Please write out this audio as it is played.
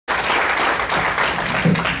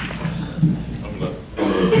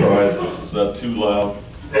tried this. Is that too loud?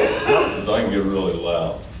 Because I can get really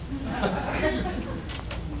loud.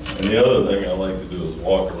 And the other thing I like to do is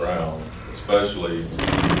walk around, especially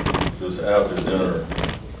this after dinner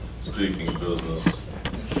speaking business.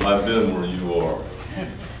 I've been where you are.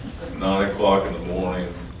 9 o'clock in the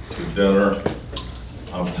morning to dinner.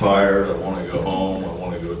 I'm tired, I want to go home, I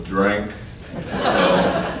want to go drink.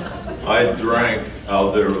 I drank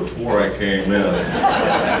out there before I came in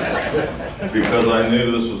because I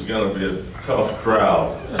knew this was going to be a tough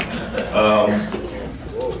crowd.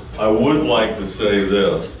 I would like to say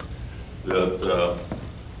this, that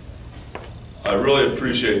I really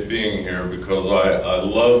appreciate being here because I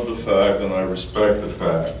love the fact and I respect the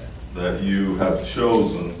fact that you have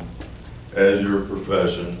chosen as your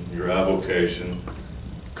profession, your avocation,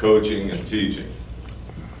 coaching and teaching.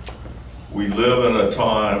 We live in a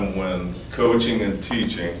time when coaching and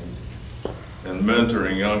teaching and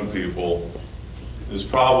mentoring young people is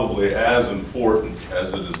probably as important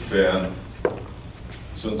as it has been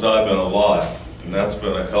since I've been alive, and that's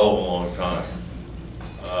been a hell of a long time.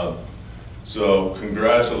 So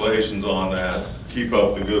congratulations on that. Keep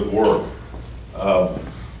up the good work.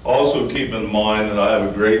 Also keep in mind that I have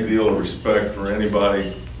a great deal of respect for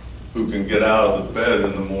anybody who can get out of the bed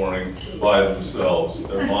in the morning by themselves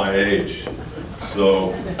at my age.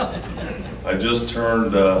 So I just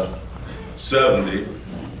turned 70,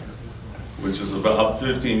 which is about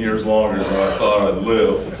 15 years longer than I thought I'd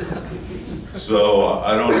live. So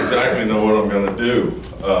I don't exactly know what I'm going to do.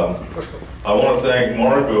 I want to thank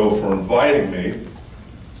Marco for inviting me.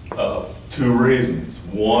 2 reasons.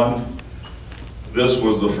 One, this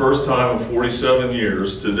was the first time in 47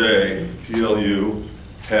 years today PLU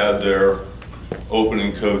had their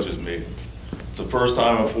opening coaches meeting. It's the first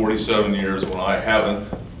time in 47 years when I haven't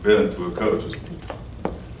been to a coaches meeting.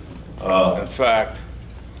 In fact,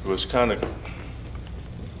 it was kind of,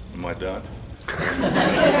 am I done?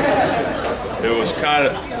 It was kind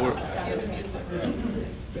of,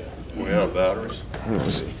 we out of batteries?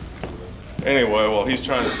 Anyway, well, he's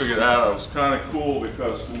trying to figure it out. It was kind of cool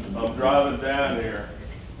because I'm driving down here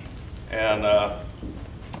and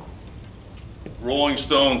Rolling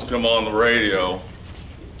Stones come on the radio.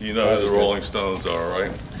 You know who the Rolling Stones are,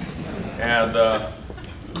 right? And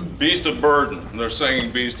Beast of Burden, and they're singing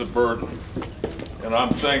Beast of Burden. And I'm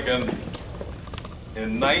thinking,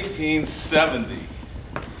 in 1970,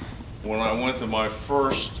 when I went to my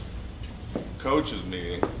first coaches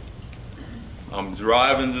meeting, I'm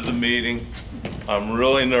driving to the meeting, I'm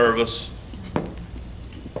really nervous.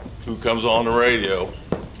 Who comes on the radio?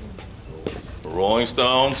 The Rolling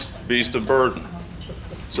Stones, Beast of Burden.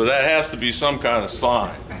 So that has to be some kind of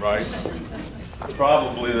sign, right?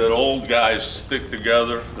 Probably that old guys stick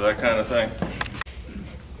together, that kind of thing.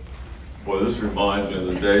 Boy, this reminds me of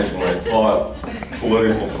the days when I taught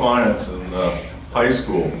political science in high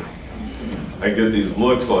school. I get these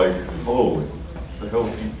looks like, holy, the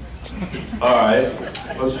hell's he? All right,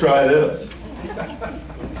 let's try this.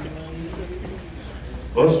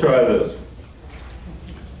 Let's try this.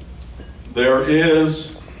 There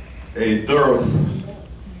is a dearth,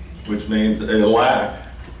 which means a lack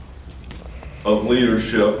of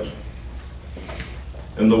leadership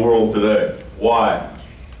in the world today. Why?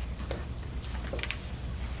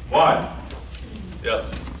 Why? Yes?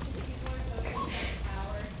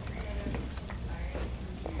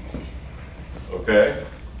 Okay.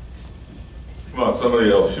 Come on, somebody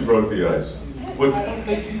else. She broke the ice. What? I don't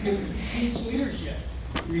think you can teach leadership.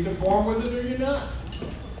 You're either born with it or you're not.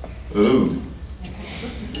 Ooh.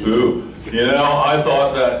 Ooh. You know, I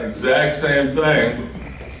thought that exact same thing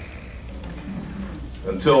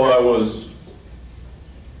until I was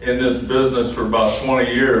in this business for about 20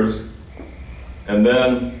 years. And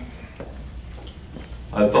then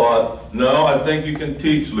I thought, no, I think you can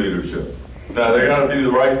teach leadership. Now, they got to be the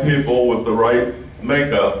right people with the right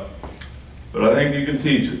makeup, but I think you can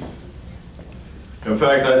teach it. In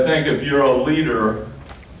fact, I think if you're a leader,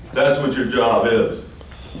 that's what your job is.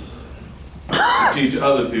 To teach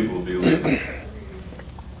other people to be leaders.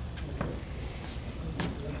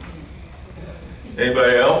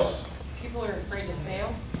 Anybody else? People are afraid to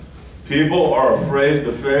fail. People are afraid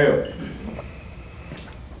to fail.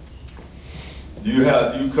 Do you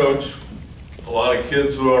coach a lot of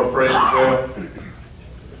kids who are afraid to fail?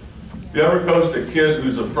 You ever coached a kid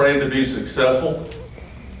who's afraid to be successful?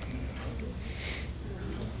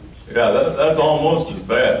 Yeah, that's almost as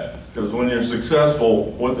bad, because when you're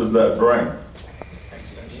successful, what does that bring?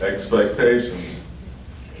 Expectations.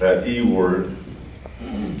 That E word.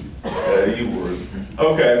 That E word.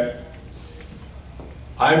 Okay.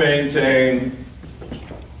 I maintain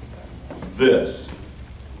this,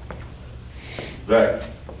 that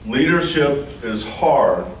leadership is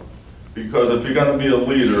hard because if you're going to be a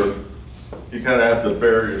leader, you kind of have to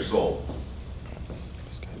bare your soul.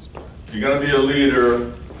 If you're going to be a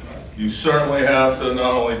leader, you certainly have to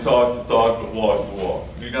not only talk the talk, but walk the walk.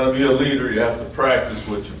 If you're going to be a leader, you have to practice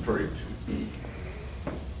what you preach.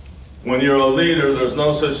 When you're a leader, there's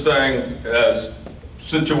no such thing as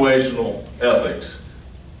situational ethics.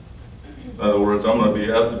 In other words, I'm going to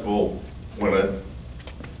be ethical when it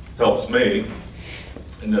helps me,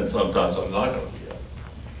 and then sometimes I'm not going to be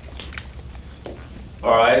ethical.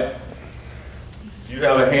 All right? You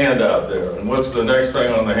have a handout there, and what's the next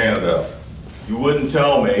thing on the handout? You wouldn't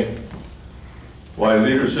tell me why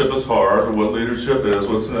leadership is hard or what leadership is.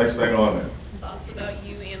 What's the next thing on there? Thoughts about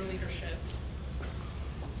you and leadership.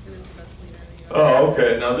 Who is the best leader that you Oh,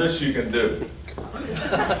 okay. Now this you can do.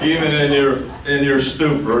 Even in your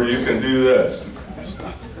stupor, you can do this.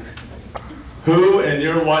 Who in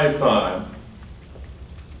your lifetime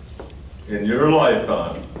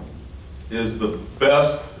is the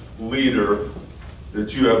best leader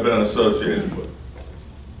that you have been associated with?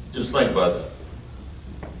 Just think about that.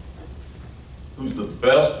 Who's the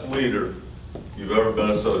best leader you've ever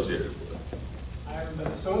been associated with? I haven't been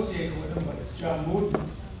associated with him, but it's John Wooden.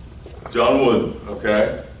 John Wooden,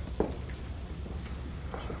 okay.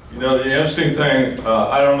 You know, the interesting thing,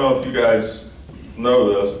 I don't know if you guys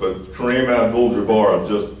know this, but Kareem Abdul-Jabbar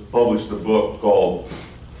just published a book called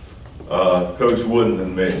Coach Wooden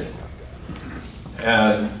and Me.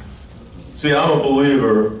 And see, I'm a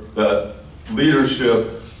believer that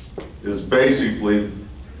leadership is basically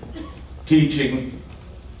teaching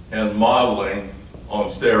and modeling on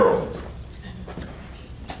steroids.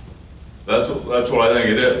 That's what I think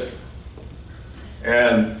it is.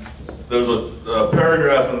 And there's a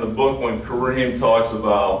paragraph in the book when Kareem talks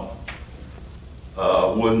about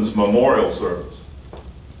Wooden's memorial service.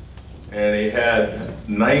 And he had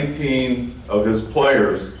 19 of his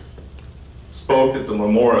players spoke at the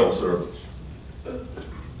memorial service.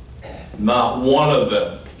 Not one of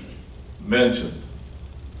them mentioned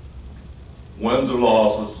wins or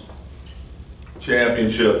losses,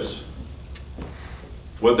 championships.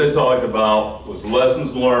 What they talked about was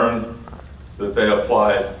lessons learned that they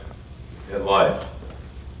applied in life.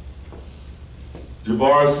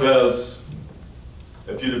 Jabbar says,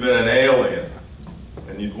 if you'd have been an alien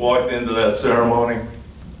and you'd walked into that ceremony,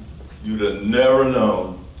 you'd have never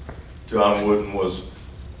known John Wooden was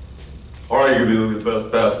arguably the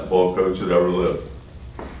best basketball coach that ever lived.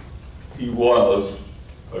 He was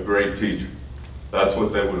a great teacher. That's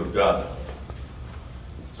what they would have gotten.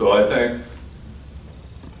 So I think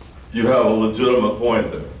you have a legitimate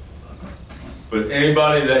point there. But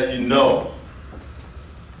anybody that you know,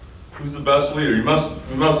 who's the best leader? You must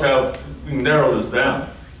have, you can narrow this down.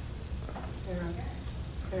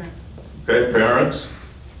 Parents. Okay, parents.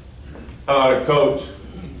 How about a coach?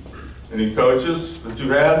 Any coaches that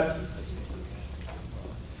you've had?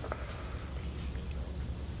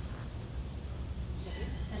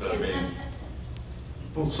 Does that mean?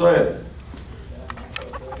 Don't say it.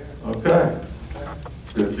 Okay,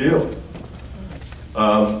 good deal.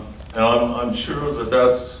 And I'm sure that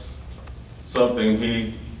that's something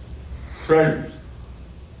he treasures.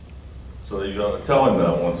 So you ought to tell him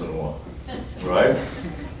that once in a while, right?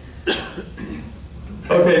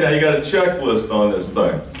 Okay, now you got a checklist on this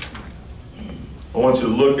thing. I want you to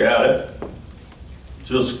look at it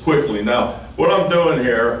just quickly. Now, what I'm doing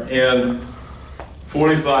here in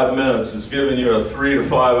 45 minutes is giving you a 3 to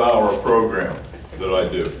 5 hour program that I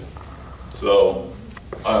do. So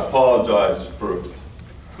I apologize for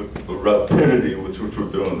the rapidity with which we're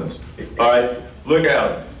doing this. All right, look at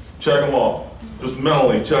them. Check them off. Just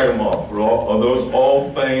mentally check them off. Are those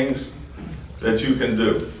all things that you can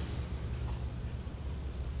do?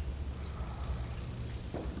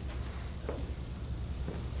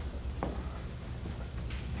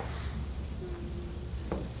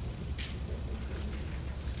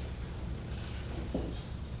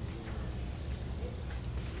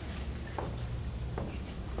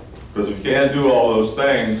 Because if you can't do all those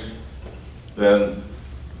things, then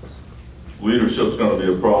leadership's going to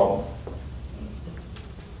be a problem.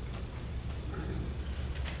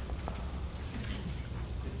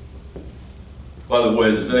 By the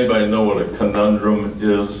way, does anybody know what a conundrum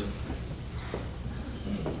is?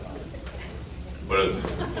 What is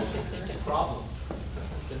it? It's a problem.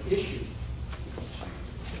 It's an issue.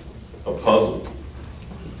 A puzzle.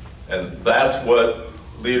 And that's what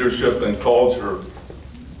leadership and culture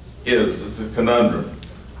is. It's a conundrum.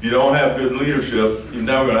 If you don't have good leadership, you're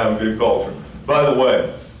never going to have a good culture. By the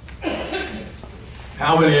way,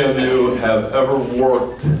 how many of you have ever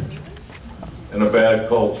worked in a bad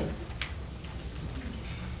culture?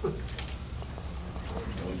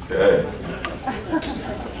 Okay.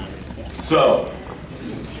 So,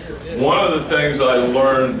 one of the things I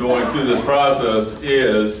learned going through this process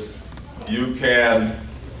is you can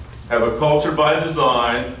have a culture by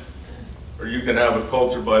design, or you can have a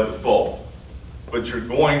culture by default. But you're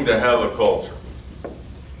going to have a culture.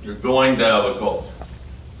 You're going to have a culture.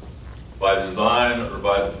 By design or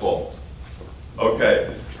by default.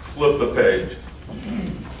 Okay, flip the page.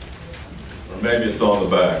 Or maybe it's on the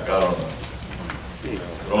back, I don't know.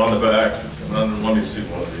 Go on the back, and then let me see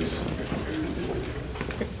one of these.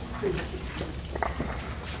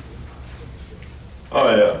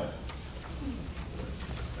 Oh yeah.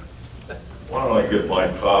 Why don't I get my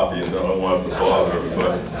copy and then I won't have to bother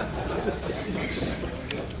everybody.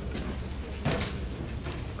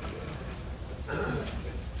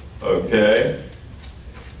 Okay.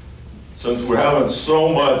 Since we're having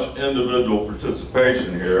so much individual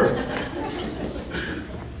participation here,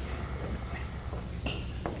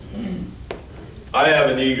 I have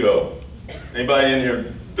an ego. Anybody in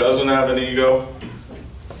here doesn't have an ego?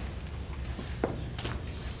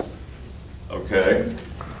 Okay.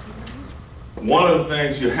 One of the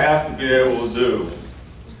things you have to be able to do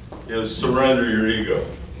is surrender your ego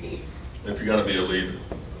if you're going to be a leader.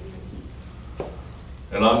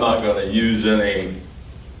 And I'm not going to use any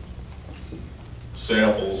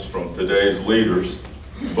samples from today's leaders,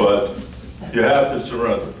 but you have to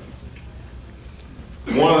surrender.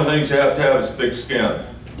 One of the things you have to have is thick skin.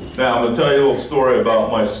 Now, I'm going to tell you a little story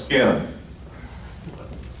about my skin.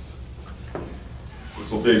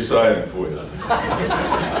 This will be exciting for you.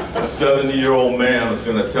 A 70-year-old man is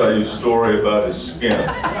going to tell you a story about his skin.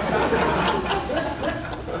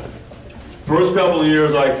 First couple of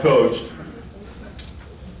years I coached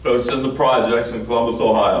in the projects in Columbus,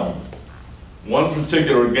 Ohio. One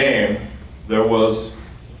particular game, there was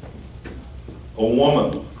a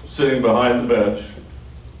woman sitting behind the bench,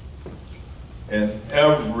 and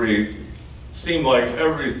seemed like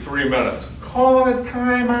every 3 minutes, call a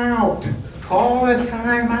timeout, call a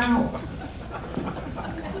timeout.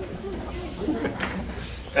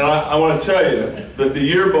 And I want to tell you that the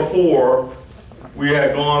year before, we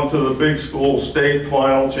had gone to the big school state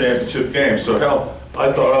final championship game. So hell,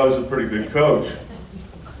 I thought I was a pretty good coach.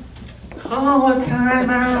 Call a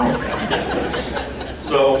timeout.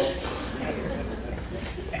 So,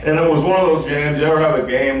 and it was one of those games, you ever have a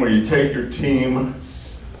game where you take your team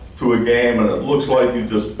to a game and it looks like you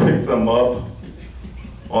just picked them up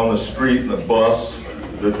on the street in the bus,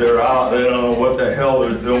 that they're out, they don't know what the hell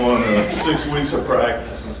they're doing, and 6 weeks of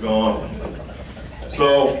practice is gone.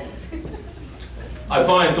 So, I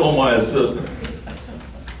finally told my assistant,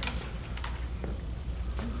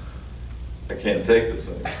 I can't take this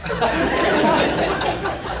anymore.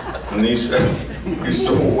 And he said,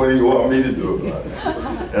 well, what do you want me to do about it?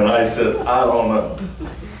 And I said, I don't know.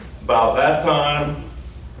 About that time,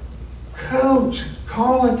 coach,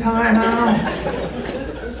 call a timeout.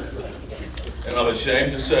 And I'm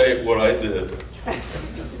ashamed to say what I did.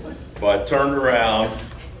 But I turned around,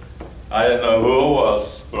 I didn't know who it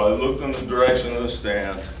was, but I looked in the direction of the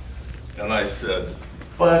stands, and I said,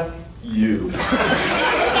 fuck you.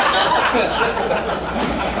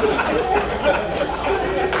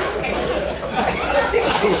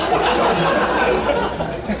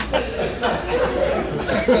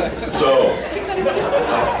 So,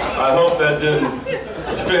 I hope that didn't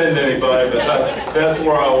offend anybody, but that's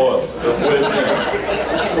where I was, at wit's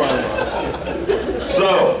end.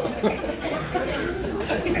 So,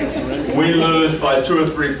 we lose by 2 or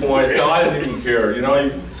 3 points. No, I didn't even care. You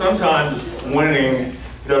know, sometimes winning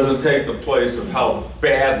doesn't take the place of how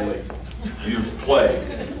badly you've played.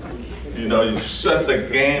 You know, you've set the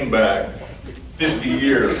game back 50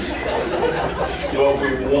 years, but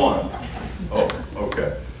we've won. Oh,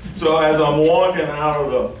 okay. So as I'm walking out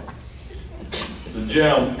of the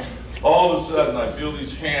gym, all of a sudden I feel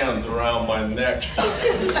these hands around my neck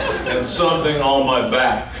and something on my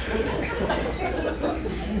back.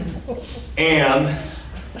 And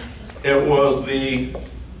it was the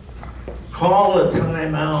call a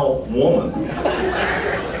timeout woman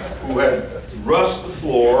who had rushed the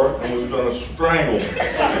floor and was going to strangle me.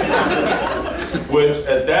 Which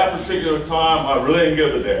at that particular time, I really didn't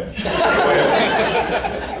give a damn.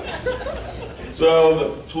 So the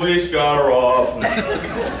police got her off.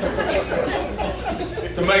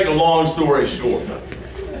 To make a long story short,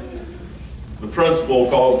 the principal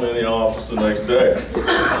calls me in the office the next day.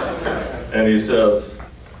 And he says,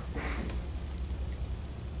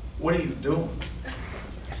 what are you doing?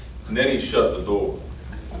 And then he shut the door.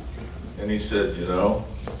 And he said, you know,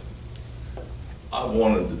 I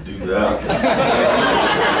wanted to do that.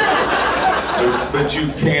 but you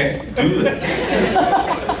can't do that.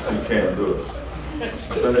 can't do it.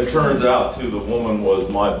 Then it turns out, too, the woman was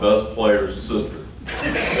my best player's sister.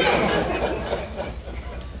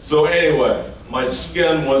 So anyway, my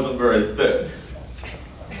skin wasn't very thick.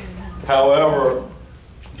 However,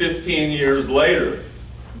 15 years later,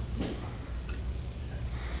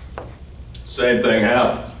 same thing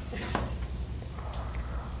happens.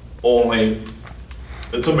 Only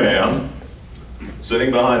it's a man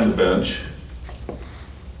sitting behind the bench.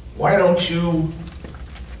 Why don't you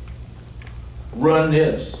run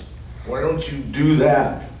this? Why don't you do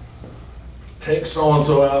that? Take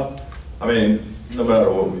so-and-so out. I mean, no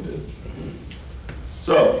matter what we did.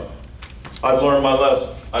 So, I've learned my lesson.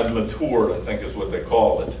 I've matured, I think is what they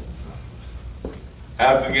call it.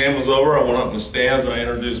 After the game was over, I went up in the stands and I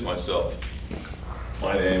introduced myself.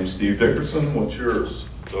 My name's Steve Dickerson, what's yours?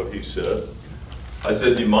 So he said. I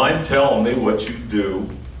said, do you mind telling me what you do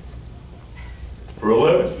for a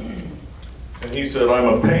living? And he said, I'm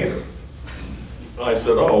a painter. And I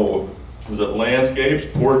said, oh, is it landscapes,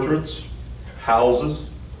 portraits, houses?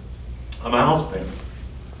 I'm a house painter.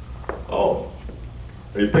 Oh,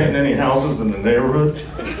 are you painting any houses in the neighborhood?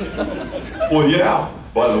 Well, yeah,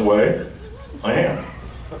 by the way, I am.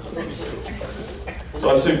 So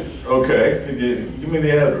I said, okay, could you give me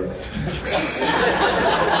the address?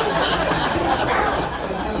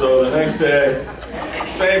 So the next day,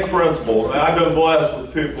 same principles. And I've been blessed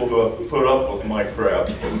with people who have put up with my crap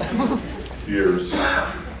for years.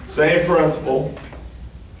 Same principle.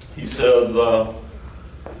 He says,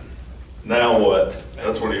 now what?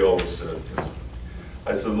 That's what he always said.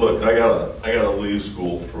 I said, look, I gotta leave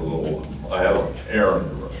school for a little while. I have an errand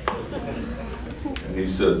to run. And he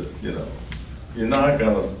said, you know, you're not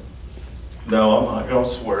gonna, no, I'm not gonna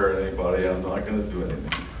swear at anybody. I'm not gonna do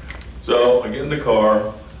anything. So I get in the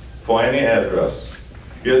car, find the address,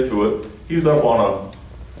 get to it. He's up on a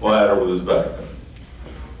ladder with his back,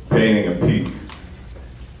 painting a peak.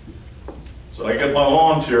 So I get my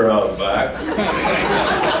lawn chair out of the back,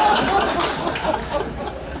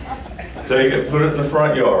 take it, put it in the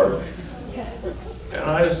front yard, and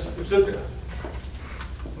I just sit there.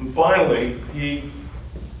 And finally, he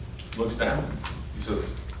looks down. He says,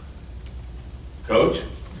 Coach?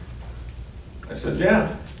 I said,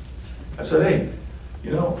 yeah. I said, hey,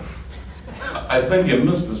 you know, I think you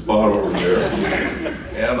missed a spot over there,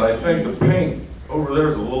 and I think the paint over there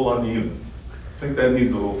is a little uneven. I think that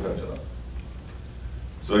needs a little touch-up.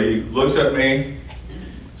 So he looks at me,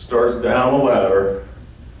 starts down the ladder.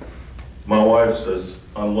 My wife says,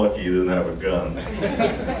 unlucky you didn't have a gun.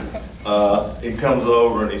 He comes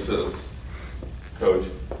over and he says, Coach,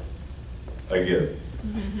 I get it.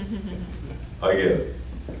 I get it.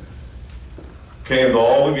 Came to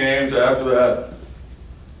all the games after that,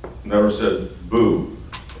 never said boo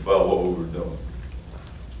about what we were doing.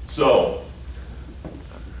 So,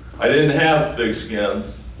 I didn't have thick skin,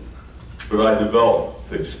 but I developed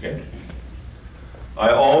thick skin.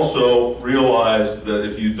 I also realized that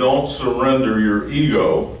if you don't surrender your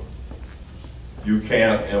ego, you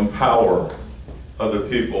can't empower other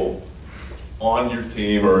people on your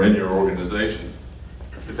team or in your organization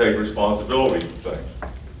to take responsibility for things.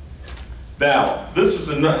 Now, this is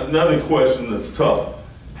another question that's tough.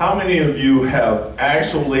 How many of you have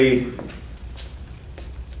actually,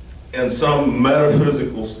 in some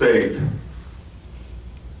metaphysical state,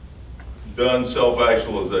 done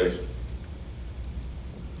self-actualization?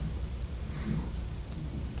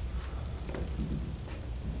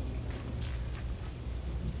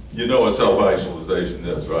 You know what self-actualization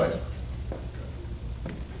is, right?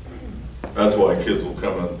 That's why kids will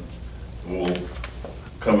come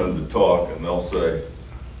in to talk and they'll say,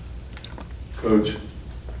 Coach,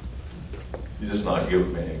 you're just not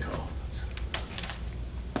giving me any confidence.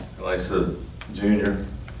 And I said, Junior,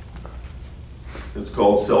 it's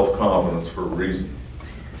called self-confidence for a reason.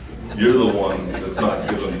 You're the one that's not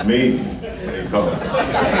giving me any confidence.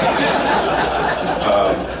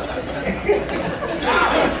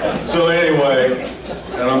 So anyway,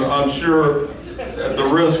 and I'm sure at the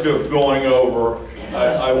risk of going over,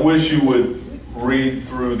 I wish you would read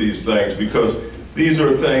through these things, because these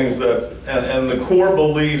are things that, and the core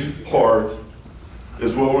belief part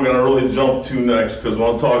is what we're going to really jump to next, because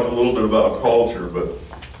we'll talk a little bit about culture, but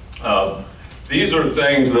these are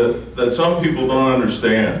things that some people don't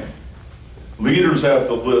understand. Leaders have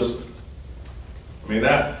to listen. I mean,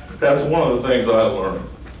 that's one of the things I learned.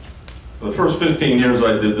 For the first 15 years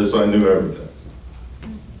I did this, I knew everything.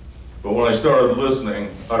 But when I started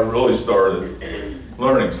listening, I really started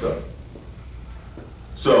learning stuff.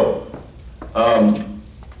 So,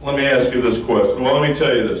 let me ask you this question. Well, let me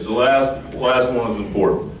tell you this. The last one is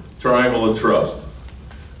important. Triangle of trust.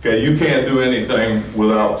 Okay, you can't do anything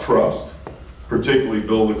without trust, particularly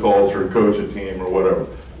build a culture, coach a team, or whatever.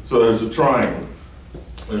 So there's a triangle.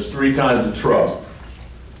 There's three kinds of trust.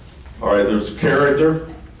 All right, there's character,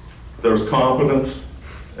 there's competence,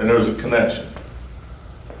 and there's a connection.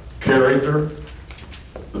 Character,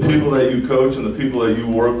 the people that you coach and the people that you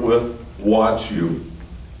work with watch you.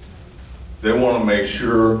 They want to make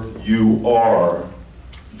sure you are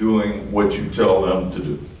doing what you tell them to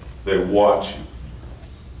do. They watch you.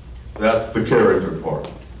 That's the character part.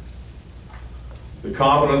 The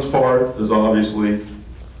competence part is obviously,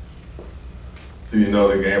 do you know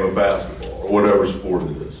the game of basketball or whatever sport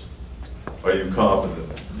it is? Are you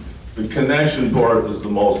competent? The connection part is the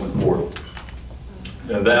most important.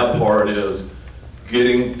 And that part is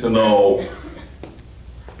getting to know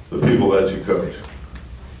the people that you coach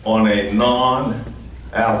on a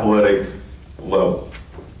non-athletic level.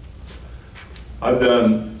 I've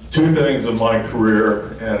done two things in my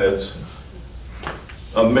career, and it's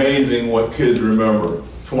amazing what kids remember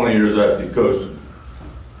 20 years after you coached them.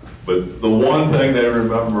 But the one thing they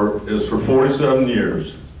remember is for 47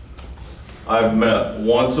 years, I've met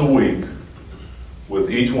once a week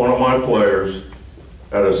with each one of my players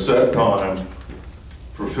at a set time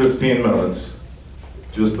for 15 minutes,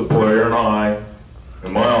 just the player and I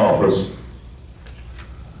in my office.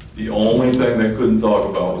 The only thing they couldn't talk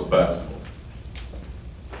about was basketball.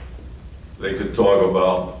 They could talk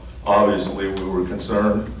about, obviously we were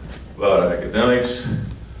concerned about academics.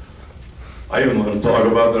 I even let them talk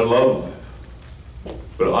about their love life.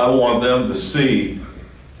 But I want them to see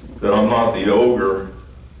that I'm not the ogre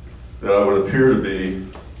that I would appear to be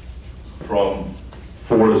from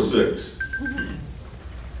 4 to 6.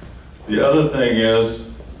 The other thing is,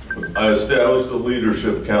 I established a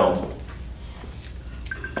leadership council.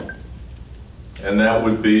 And that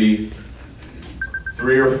would be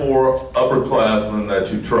 3 or 4 upperclassmen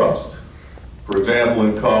that you trust. For example,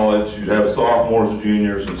 in college, you'd have sophomores,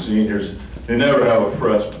 juniors, and seniors. You never have a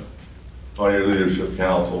freshman on your leadership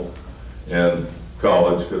council in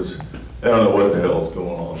college because they don't know what the hell's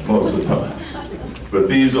going on most of the time. But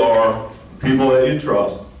these are people that you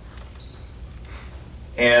trust,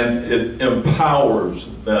 and it empowers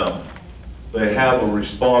them. They have a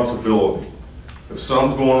responsibility. If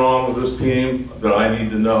something's going on with this team that I need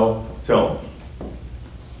to know, tell them.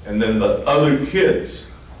 And then the other kids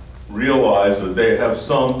realize that they have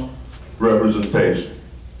some representation.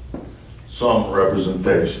 Some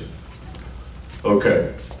representation.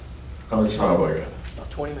 Okay. How much time have I got? About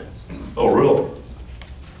 20 minutes. Oh, really?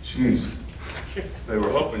 Jeez. They were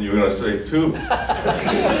hoping you were going to say 2.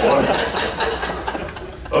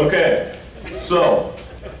 Okay. So,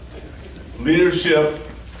 leadership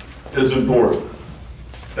is important.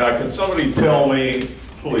 Now, can somebody tell me,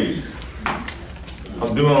 please,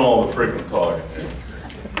 I'm doing all the freaking talking here.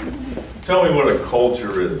 Tell me what a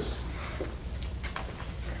culture is.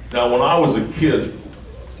 Now, when I was a kid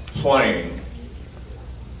playing,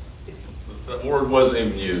 that word wasn't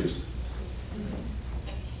even used.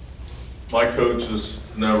 My coaches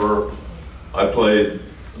never, I played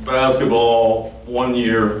basketball 1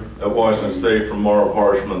 year at Washington State from Mara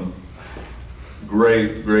Parchman.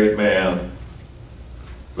 Great, great man,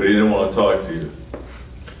 but he didn't want to talk to you.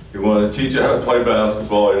 He wanted to teach you how to play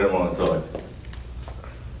basketball, he didn't want to talk to you.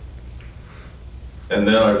 And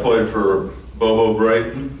then I played for Bobo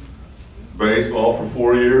Brayton, baseball for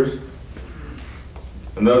 4 years.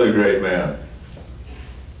 Another great man.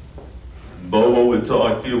 Bobo would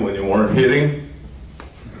talk to you when you weren't hitting,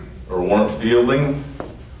 or weren't fielding,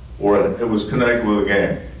 or it was connected with a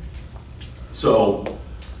game. So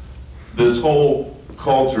this whole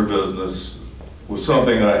culture business was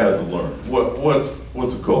something I had to learn. What's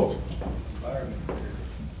a culture? Environment.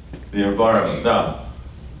 The environment. Now,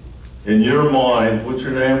 in your mind, what's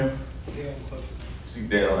your name? Dan Clifford. See,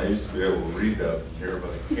 Dan, I used to be able to read that from here, but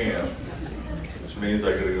I can't, which means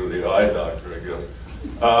I gotta go to the eye doctor, I guess.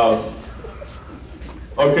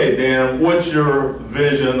 Okay, Dan, what's your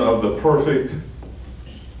vision of the perfect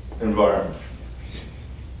environment?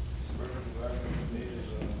 Perfect environment for me is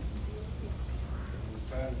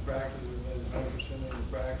it's time to practice, everybody's 100% of the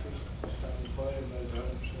practice. It's time to play, everybody's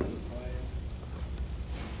 100% of the playing.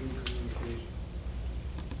 Good communication.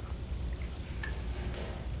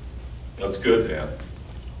 That's good, Dan.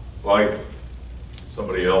 Like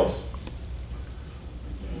somebody else.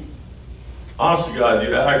 Honest to God,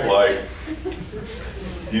 you act like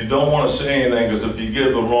you don't want to say anything, because if you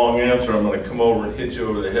give the wrong answer, I'm going to come over and hit you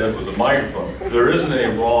over the head with a microphone. There isn't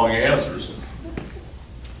any wrong answers.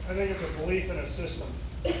 I think it's a belief in a system.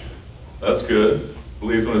 That's good.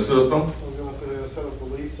 Belief in a system. I was going to say a set of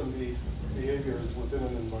beliefs and behaviors within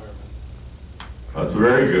an environment. That's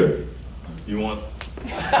very good. You want?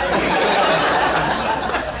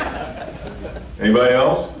 Anybody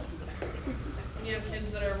else? And you have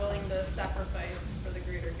kids that are willing to sacrifice for the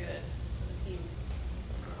greater good of the team.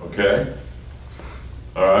 Okay.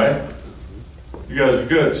 All right. You guys are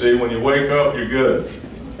good. See, when you wake up, you're good.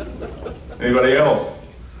 Anybody else?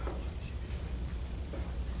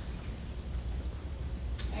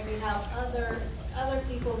 Maybe how other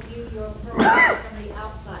people view your program from the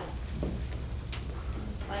outside.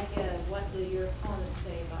 Like, what do your opponents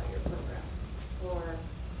say about your program, or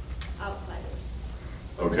outsiders?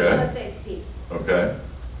 Okay. What they see. Okay.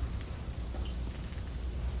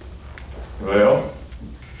 Anybody else?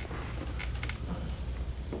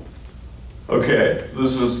 Okay,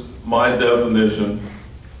 this is my definition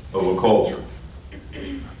of a culture.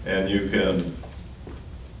 And you can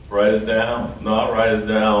write it down, not write it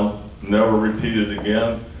down, never repeat it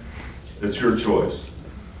again. It's your choice.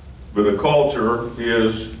 But a culture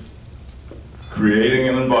is creating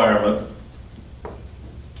an environment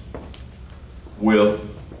with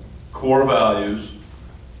core values,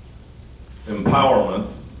 empowerment,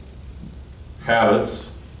 habits,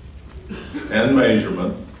 and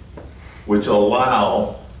measurement, which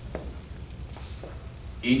allow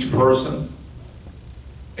each person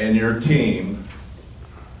and your team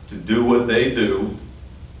to do what they do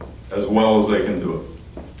as well as they can do it.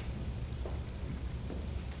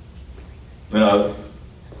 Now,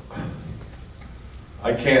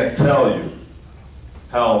 I can't tell you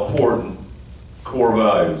how important core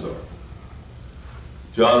values are.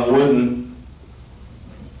 John Wooden,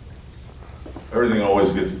 everything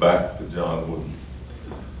always gets back to John Wooden.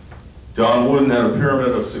 John Wooden had a pyramid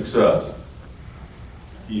of success.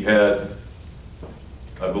 He had,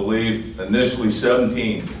 I believe, initially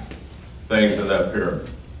 17 things in that pyramid.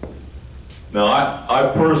 Now,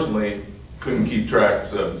 I personally couldn't keep track of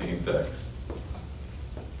 17 things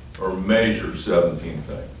or measure 17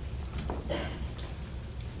 things,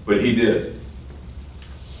 but he did.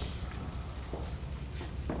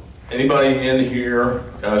 Anybody in here,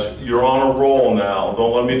 gosh, you're on a roll now,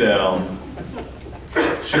 don't let me down.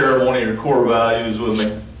 Share one of your core values with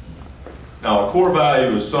me. Now, a core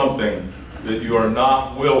value is something that you are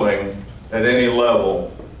not willing at any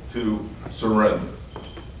level to surrender.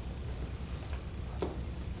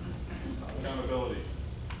 Accountability.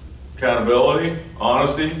 Accountability,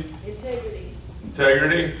 honesty, Integrity.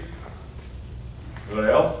 integrity.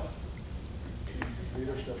 Anybody else?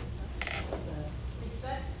 Leadership.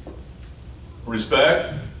 Respect.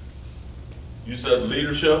 Respect. You said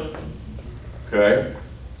leadership. Okay.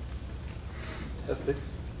 Ethics.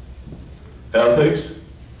 Ethics.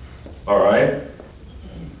 All right.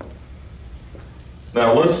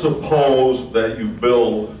 Now let's suppose that you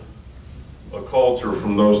build a culture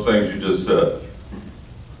from those things you just said.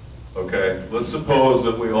 Okay. Let's suppose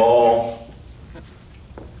that we all,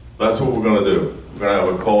 that's what we're going to do. We're going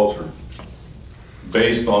to have a culture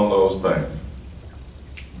based on those things.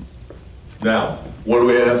 Now, what do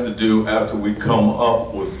we have to do after we come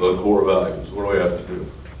up with the core values? What do we have to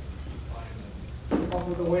do? Come up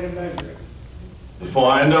with a way to measure it.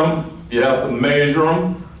 Define them, you have to measure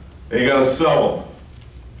them, and you got to sell them.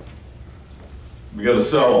 You got to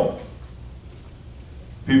sell them.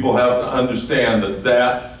 People have to understand that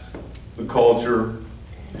that's the culture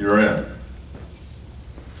you're in.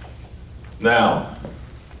 Now,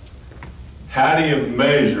 how do you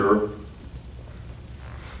measure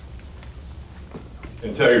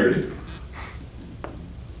integrity?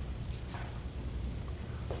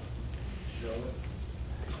 Show it.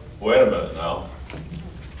 Wait a minute now.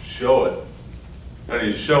 Show it. How do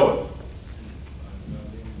you show it?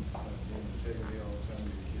 Not being integrity all the time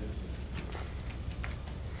to your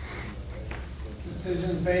kids.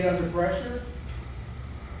 Decisions made under pressure.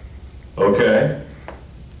 Okay.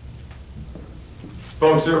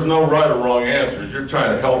 Folks, there's no right or wrong answers. You're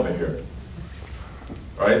trying to help me here.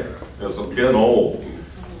 Right? Because I'm getting old.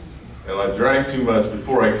 And I drank too much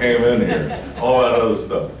before I came in here. All that other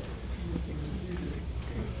stuff.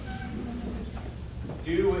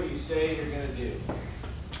 Do what you say you're going to do.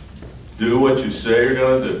 Do what you say you're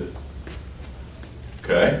going to do.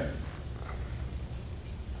 Okay?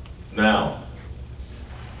 Now,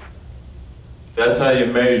 that's how you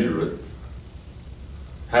measure it.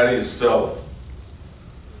 How do you sell it?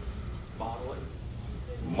 Model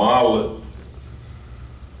it. Model it.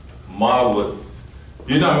 Model it.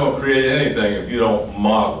 You're not going to create anything if you don't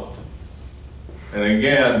model it. And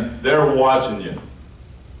again, they're watching you.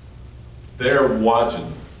 They're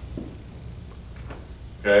watching.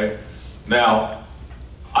 Okay? Now,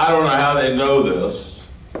 I don't know how they know this,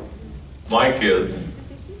 my kids,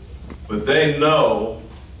 but they know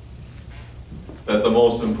that the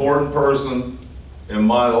most important person in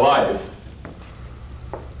my life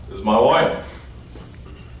is my wife.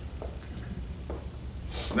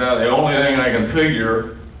 Now, the only thing I can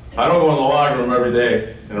figure, I don't go in the locker room every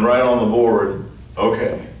day and write on the board,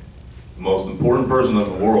 okay, the most important person in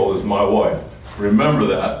the world is my wife. Remember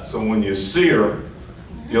that, so when you see her,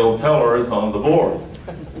 you'll tell her it's on the board.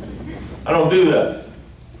 I don't do that.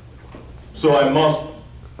 So I must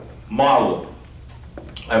model it.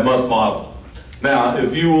 I must model it. Now,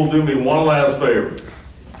 if you will do me one last favor,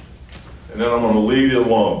 and then I'm going to leave you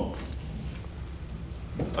alone,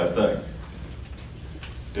 I think.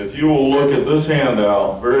 If you will look at this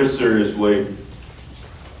handout very seriously,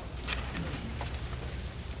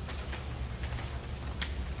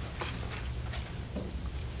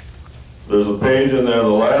 there's a page in there, the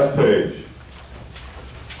last page.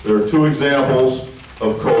 There are two examples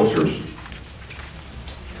of cultures.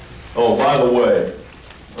 Oh, by the way,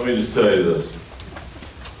 let me just tell you this,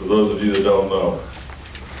 for those of you that don't know.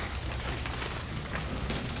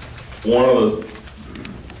 One of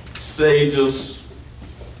the sages,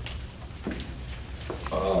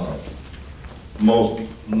 most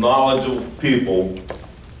knowledgeable people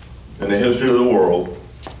in the history of the world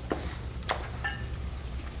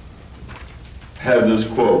had this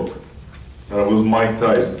quote, and it was Mike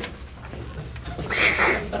Tyson.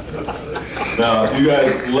 Now, you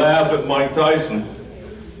guys laugh at Mike Tyson.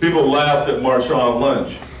 People laughed at Marshawn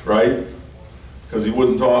Lynch, right? Because he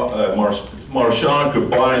wouldn't talk, Marshawn could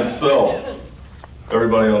buy and sell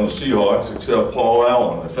everybody on the Seahawks except Paul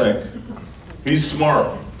Allen, I think. He's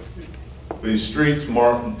smart, but he's street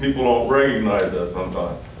smart, and people don't recognize that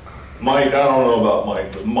sometimes. Mike, I don't know about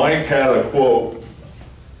Mike, but Mike had a quote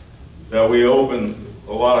that we opened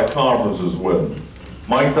a lot of conferences with.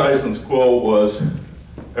 Mike Tyson's quote was,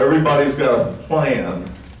 everybody's got a plan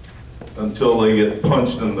until they get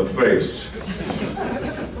punched in the face.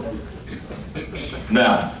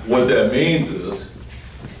 Now, what that means is,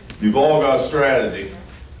 you've all got strategy.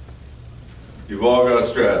 You've all got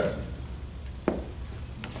strategy.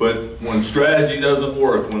 But when strategy doesn't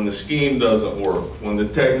work, when the scheme doesn't work, when the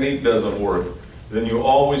technique doesn't work, then you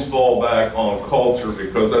always fall back on culture,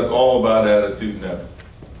 because that's all about attitude and effort.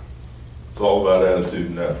 It's all about attitude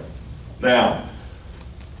and effort. Now,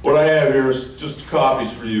 what I have here is just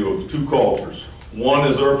copies for you of two cultures. One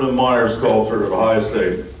is Urban Meyer's culture at Ohio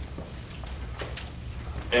State.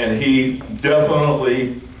 And he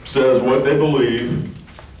definitely says what they believe.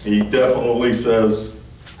 He definitely says,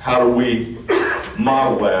 how do we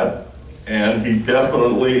model that? And he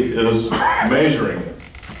definitely is measuring it.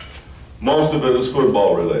 Most of it is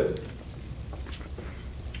football related.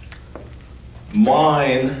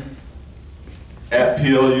 Mine at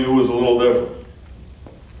PLU was a little different.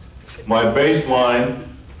 My baseline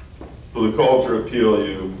for the culture at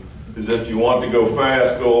PLU is if you want to go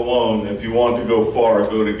fast, go alone. If you want to go far,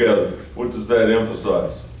 go together. What does that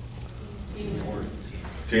emphasize? Teamwork.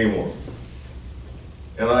 Teamwork.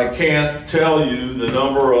 And I can't tell you the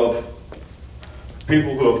number of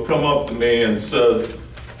people who have come up to me and said,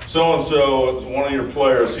 so-and-so is one of your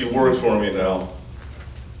players, he works for me now.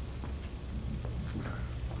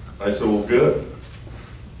 I said, well, good.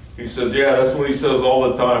 He says, yeah, that's what he says all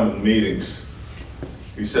the time in meetings.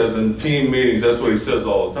 He says in team meetings, that's what he says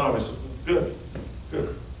all the time. I said, good,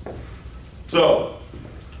 good. So,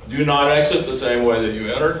 do not exit the same way that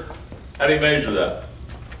you entered. How do you measure that?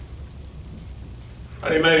 How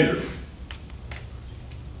do you measure it?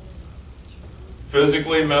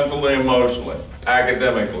 Physically, mentally, emotionally,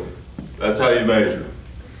 academically. That's how you measure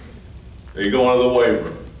it. Are you going to the weight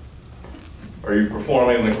room? Are you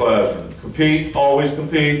performing in the classroom? Compete, always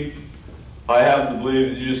compete. I happen to believe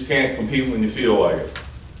that you just can't compete when you feel like it.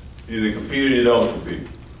 You either compete or you don't compete.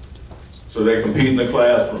 So they compete in the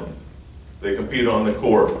classroom. They compete on the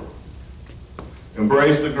court.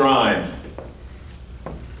 Embrace the grind.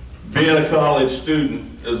 Being a college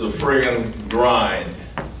student is a friggin' grind.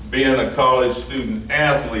 Being a college student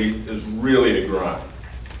athlete is really a grind.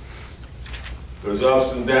 There's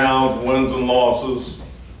ups and downs, wins and losses,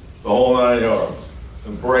 the whole 9 yards.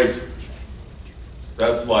 Embrace it.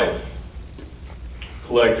 That's life.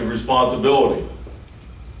 Collective responsibility.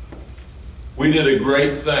 We did a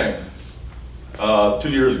great thing 2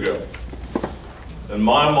 years ago. In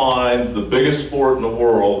my mind, the biggest sport in the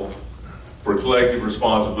world for collective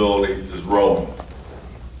responsibility is rowing.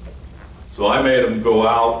 So I made them go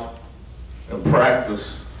out and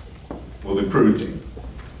practice with a crew team.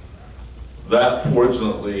 That,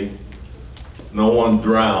 fortunately, no one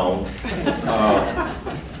drowned.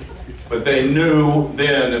 But they knew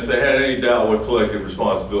then, if they had any doubt, what collective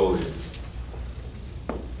responsibility is.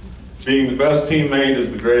 Being the best teammate is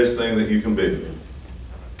the greatest thing that you can be.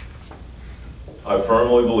 I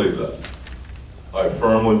firmly believe that. I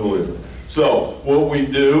firmly believe it. So what we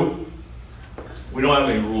do, we don't have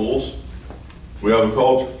any rules. We have a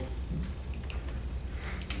culture.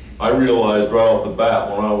 I realized right off the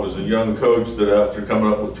bat when I was a young coach that after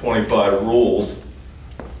coming up with 25 rules,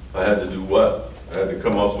 I had to do what? I had to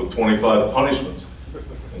come up with 25 punishments.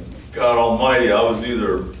 And God almighty, I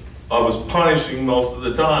was punishing most of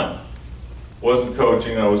the time. Wasn't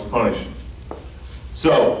coaching, I was punishing.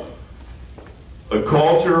 So, the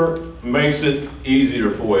culture makes it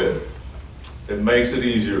easier for you. It makes it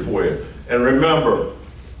easier for you. And remember,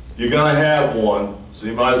 you're gonna have one, so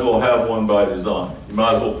you might as well have one by design. You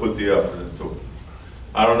might as well put the effort into it.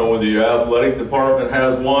 I don't know whether your athletic department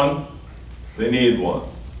has one, they need one.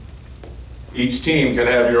 Each team can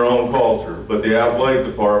have your own culture, but the athletic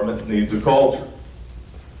department needs a culture.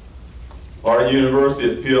 Our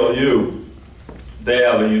university at PLU, they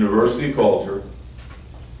have a university culture.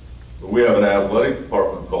 We have an athletic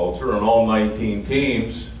department culture, and all 19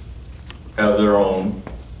 teams have their own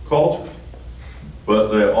culture. But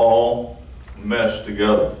they all mesh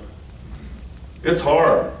together. It's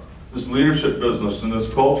hard. This leadership business and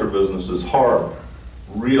this culture business is hard,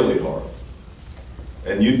 really hard.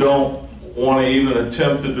 And you don't want to even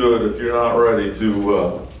attempt to do it if you're not ready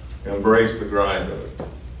to embrace the grind of it.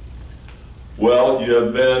 Well, you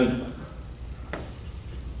have been,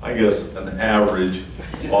 I guess, an average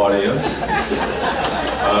audience.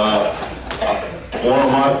 One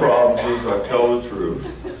of my problems is I tell the truth.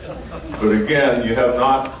 But again, you have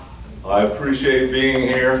not. I appreciate being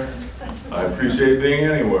here. I appreciate being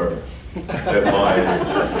anywhere at my age.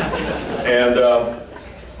 And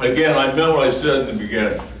again, I meant what I said in the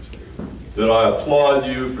beginning, that I applaud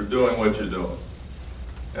you for doing what you're doing.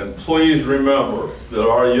 And please remember that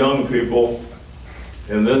our young people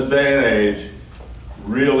in this day and age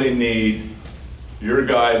really need your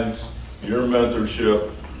guidance, your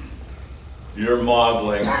mentorship, your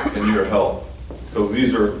modeling, and your help. Because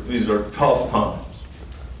these are tough times.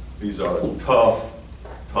 These are tough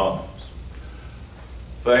times.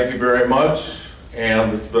 Thank you very much,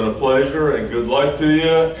 and it's been a pleasure, and good luck to you.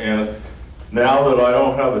 And now that I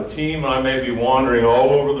don't have a team, I may be wandering all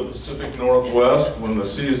over the Pacific Northwest when the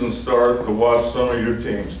season starts to watch some of your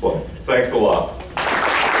teams play. Thanks a lot.